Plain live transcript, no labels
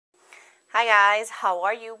Hi guys, how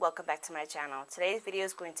are you? Welcome back to my channel. Today's video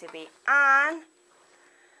is going to be on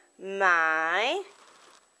my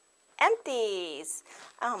empties.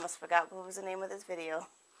 I almost forgot what was the name of this video.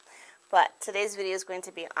 But today's video is going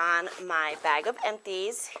to be on my bag of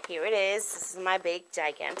empties. Here it is. This is my big,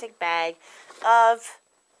 gigantic bag of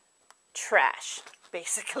trash,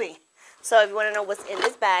 basically. So if you want to know what's in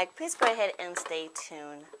this bag, please go ahead and stay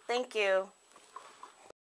tuned. Thank you.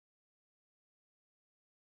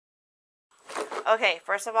 Okay,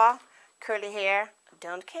 first of all, curly hair,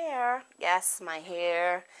 don't care. Yes, my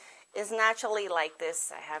hair is naturally like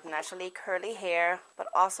this. I have naturally curly hair, but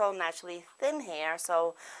also naturally thin hair.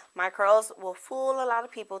 So my curls will fool a lot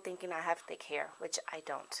of people thinking I have thick hair, which I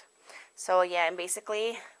don't. So yeah, and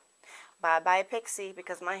basically, bye-bye pixie,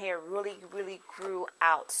 because my hair really, really grew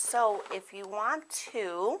out. So if you want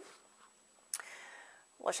to,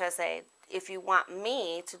 what should I say? If you want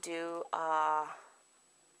me to do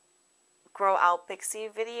grow out pixie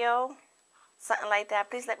video, something like that,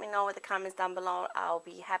 please let me know in the comments down below. I'll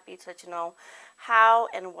be happy to let you know how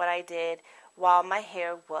and what I did while my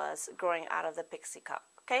hair was growing out of the pixie cup.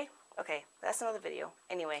 Okay, that's another video.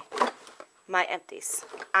 Anyway, my empties.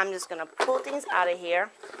 I'm just gonna pull things out of here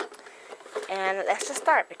and let's just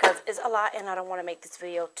start, because it's a lot and I don't want to make this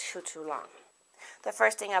video too long. The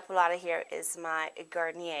first thing I pull out of here is my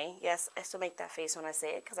Garnier. Yes, I still make that face when I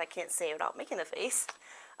say it because I can't say it without making a face.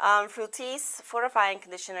 Fructis Fortifying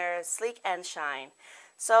Conditioner, Sleek and Shine.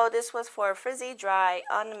 So this was for frizzy, dry,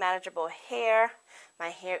 unmanageable hair. My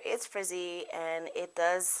hair is frizzy and it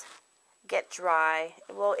does get dry.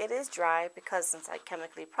 Well, it is dry because since I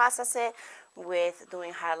chemically process it with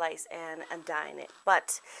doing highlights and dyeing it.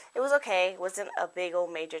 But it was okay. It wasn't a big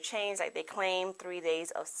old major change like they claim. 3 days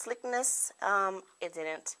of slickness. It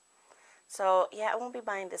didn't. So yeah, I won't be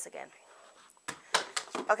buying this again.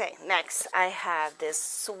 Okay, next I have this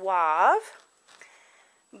Suave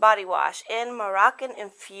body wash in Moroccan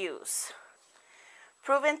Infuse.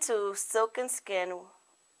 Proven to silken skin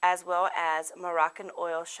as well as Moroccan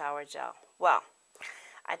oil shower gel. Well,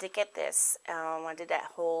 I did get this. I did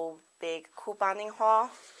that whole big couponing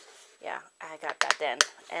haul. Yeah, I got that then.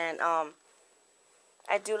 And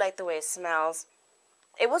I do like the way it smells.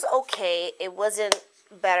 It was okay. It wasn't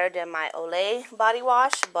better than my Olay body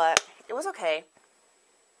wash, but it was okay.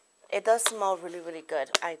 It does smell really, really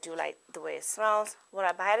good. I do like the way it smells. Would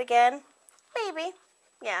I buy it again? Maybe.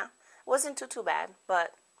 Yeah. It wasn't too bad,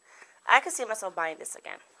 but I could see myself buying this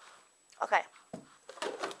again. Okay.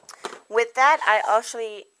 With that, I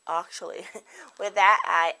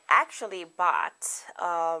actually bought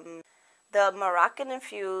the Moroccan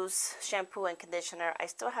Infuse shampoo and conditioner. I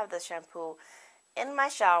still have the shampoo in my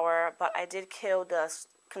shower, but I did kill the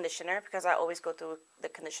conditioner because I always go through the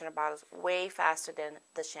conditioner bottles way faster than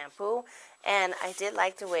the shampoo, and I did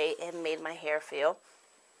like the way it made my hair feel,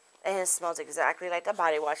 and it smells exactly like the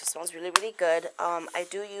body wash. It smells really, really good. I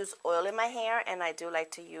do use oil in my hair, and I do like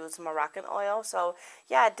to use Moroccan oil, so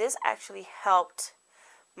yeah, this actually helped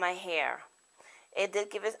my hair. It did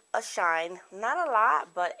give it a shine, not a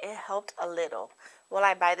lot, but it helped a little. Will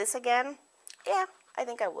I buy this again? Yeah, I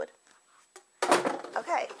think I would.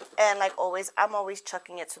 Okay, and like always, I'm always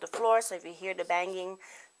chucking it to the floor, so if you hear the banging,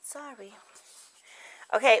 sorry.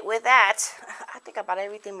 Okay, with that, I think I bought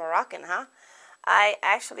everything Moroccan, huh? I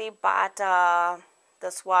actually bought the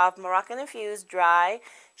Suave Moroccan Infused Dry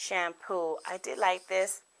Shampoo. I did like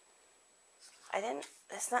this.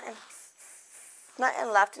 There's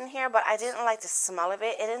nothing left in here, but I didn't like the smell of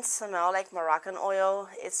it. It didn't smell like Moroccan oil.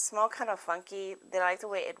 It smelled kind of funky. Did I like the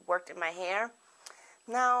way it worked in my hair?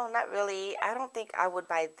 No, not really. I don't think I would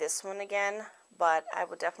buy this one again, but I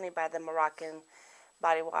would definitely buy the Moroccan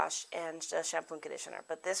body wash and the shampoo and conditioner.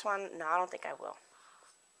 But this one, no, I don't think I will.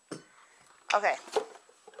 Okay.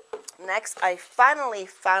 Next, I finally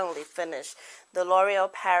finished the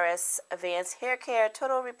L'Oreal Paris Advanced Hair Care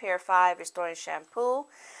Total Repair 5 Restoring Shampoo.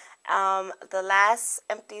 The last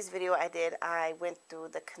empties video I did, I went through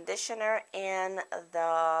the conditioner and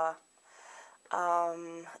the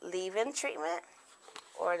leave-in treatment,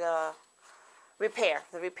 or the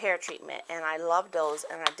repair treatment, and I love those,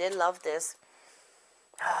 and I did love this.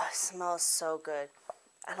 Oh, it smells so good.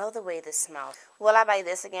 I love the way this smells. Will I buy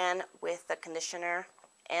this again with the conditioner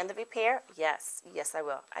and the repair? Yes, I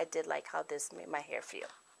will. I did like how this made my hair feel.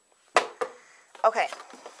 Okay,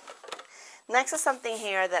 next is something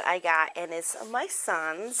here that I got, and it's my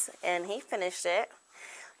son's, and he finished it.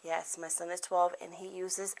 Yes, my son is 12, and he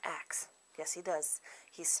uses Axe. Yes, he does.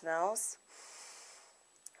 He smells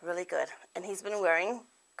really good, and he's been wearing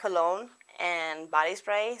cologne and body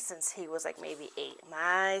spray since he was like maybe 8.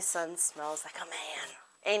 My son smells like a man.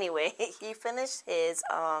 Anyway, he finished his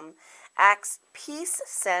Axe Peace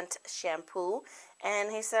Scent shampoo,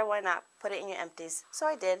 and he said, why not put it in your empties? So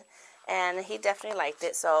I did, and he definitely liked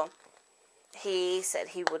it. So he said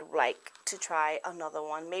he would like to try another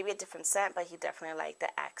one, maybe a different scent, but he definitely liked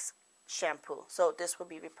the Axe shampoo. So this will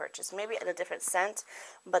be repurchased, maybe in a different scent,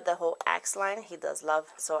 but the whole Axe line he does love,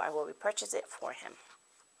 so I will repurchase it for him.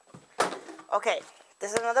 Okay,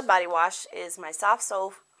 this is another body wash. Is my soft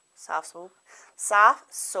soap,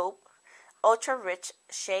 ultra rich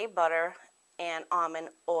shea butter and almond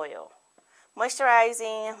oil.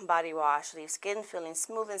 Moisturizing body wash, leaves skin feeling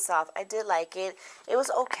smooth and soft. I did like it. It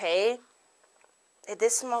was okay. It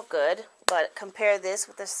did smell good, but compare this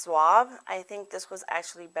with the Suave. I think this was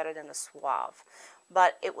actually better than the Suave,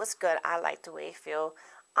 but it was good. I liked the way it felt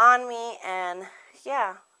on me, and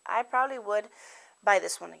yeah, I probably would buy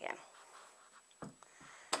this one again.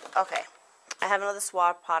 Okay, I have another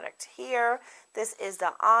Suave product here. This is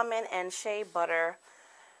the almond and shea butter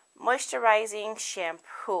moisturizing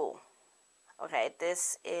shampoo. Okay,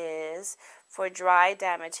 this is for dry,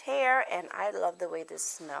 damaged hair, and I love the way this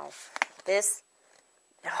smells. This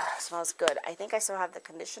smells good. I think I still have the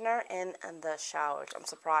conditioner in the shower. I'm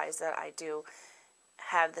surprised that I do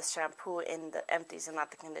have the shampoo in the empties and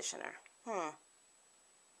not the conditioner.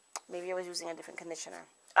 Maybe I was using a different conditioner.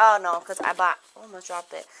 Oh, no, because I almost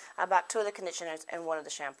dropped it. I bought 2 of the conditioners and 1 of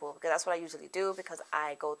the shampoo, because that's what I usually do, because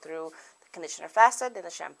I go through the conditioner faster than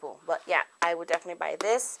the shampoo. But yeah, I would definitely buy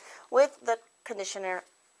this with the conditioner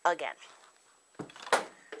again.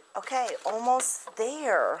 Okay, almost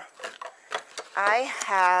there. I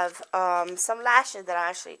have some lashes that I'm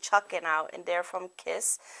actually chucking out, and they're from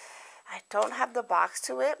Kiss. I don't have the box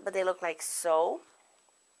to it, but they look like so.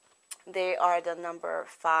 They are the number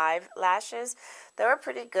 5 lashes. They were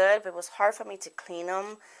pretty good, but it was hard for me to clean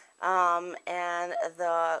them. And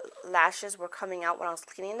the lashes were coming out when I was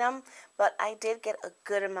cleaning them. But I did get a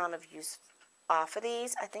good amount of use off of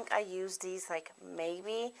these. I think I used these like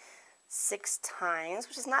maybe 6 times,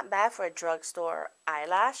 which is not bad for a drugstore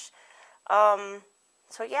eyelash.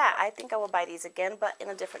 So yeah, I think I will buy these again, but in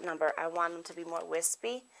a different number. I want them to be more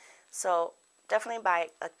wispy. So definitely buy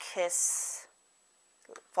a Kiss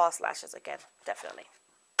false lashes again, definitely.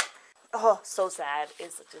 Oh, so sad.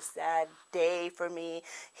 It's such a sad day for me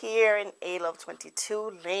here in A Love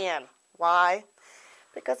 22 land. Why?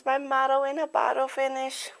 Because my motto in a bottle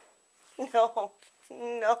finish. No,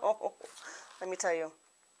 no. Let me tell you,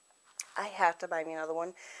 I have to buy me another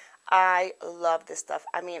one. I love this stuff.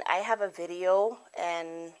 I mean, I have a video,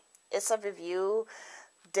 and it's a review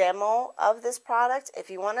demo of this product. If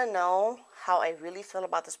you want to know how I really feel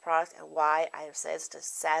about this product and why I have said it's a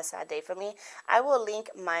sad, sad day for me, I will link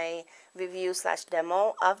my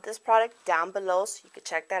review/demo of this product down below, so you can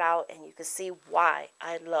check that out and you can see why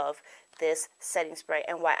I love this setting spray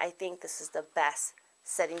and why I think this is the best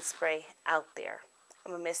setting spray out there.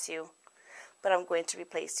 I'm gonna miss you, but I'm going to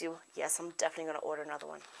replace you. Yes, I'm definitely going to order another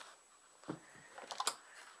one.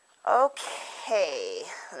 Okay,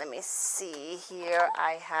 let me see here.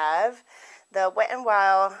 I have the Wet n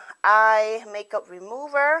Wild Eye Makeup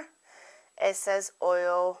Remover. It says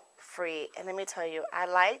oil free, and let me tell you, I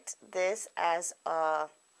liked this as a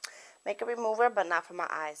makeup remover, but not for my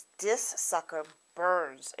eyes. This sucker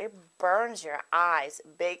burns. It burns your eyes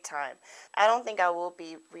big time. I don't think I will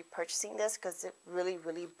be repurchasing this because it really,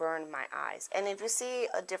 really burned my eyes. And if you see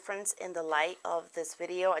a difference in the light of this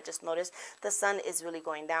video, I just noticed the sun is really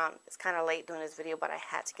going down. It's kind of late doing this video, but I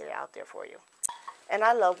had to get it out there for you. And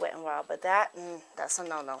I love Wet n Wild, but that's a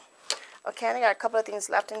no-no. Okay, I got a couple of things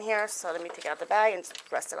left in here, so let me take out the bag and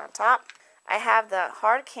just rest it on top. I have the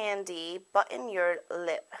Hard Candy Button Your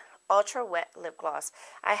Lip Ultra Wet Lip Gloss.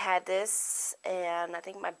 I had this, and I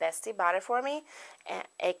think my bestie bought it for me, and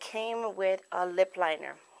it came with a lip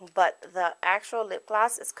liner, but the actual lip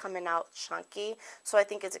gloss is coming out chunky, so I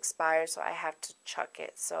think it's expired, so I have to chuck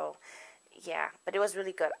it. So yeah, but it was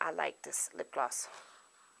really good. I like this lip gloss.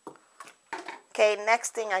 Okay,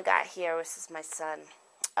 next thing I got here, this is my son.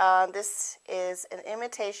 This is an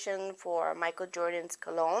imitation for Michael Jordan's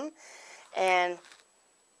cologne, and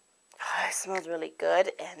it smells really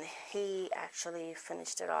good, and he actually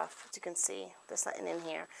finished it off. As you can see, there's nothing in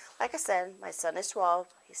here. Like I said, my son is 12.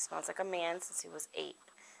 He smells like a man since he was 8.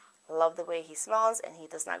 I love the way he smells, and he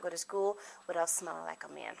does not go to school without smelling like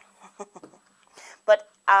a man. But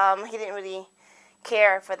he didn't really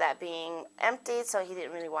care for that being empty, so he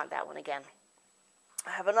didn't really want that one again.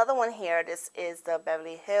 I have another one here. This is the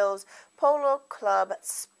Beverly Hills Polo Club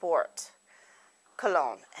Sport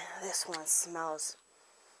Cologne. And this one smells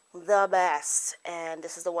the best, and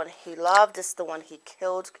this is the one he loved. This is the one he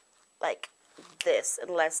killed like this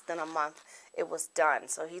in less than a month. It was done.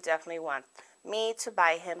 So he definitely wants me to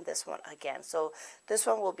buy him this one again. So this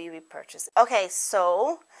one will be repurchased. Okay,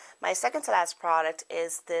 so my second to last product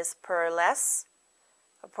is this Perlisse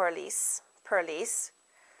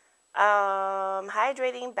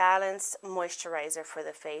hydrating balanced moisturizer for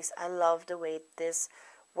the face. I love the way this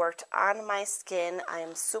worked on my skin. I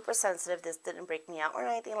am super sensitive. This didn't break me out or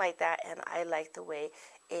anything like that, and I like the way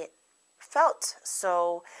it felt.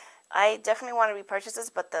 So I definitely want to repurchase this,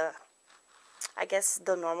 but I guess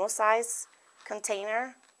the normal size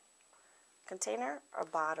container or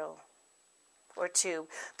bottle or tube.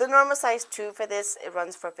 The normal size tube for this, it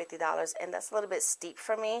runs for $50, and that's a little bit steep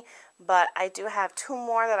for me, but I do have 2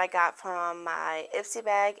 more that I got from my Ipsy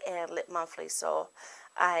bag and Lip Monthly, so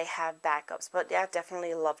I have backups. But yeah,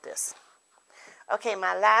 definitely love this. Okay,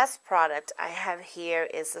 my last product I have here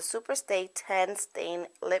is the Super Stay 10 Stain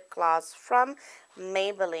Lip Gloss from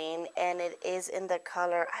Maybelline, and it is in the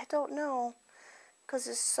color, I don't know, because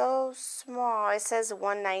it's so small. It says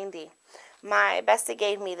 190. My bestie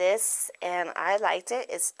gave me this, and I liked it.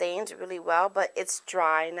 It stains really well, but it's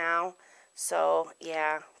dry now. So,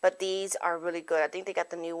 yeah. But these are really good. I think they got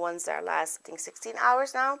the new ones that last, I think, 16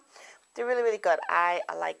 hours now. They're really, really good. I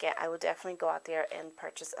like it. I would definitely go out there and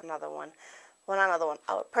purchase another one. Well, not another one.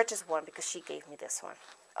 I would purchase one because she gave me this one.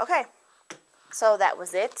 Okay. So, that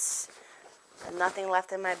was it. Nothing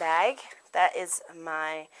left in my bag. That is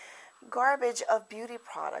my garbage of beauty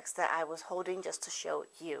products that I was holding just to show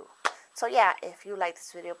you. So yeah, if you like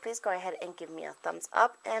this video, please go ahead and give me a thumbs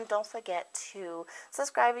up, and don't forget to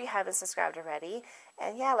subscribe if you haven't subscribed already.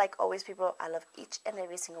 And yeah, like always, people, I love each and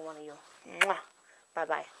every single one of you. Mwah. Bye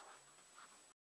bye.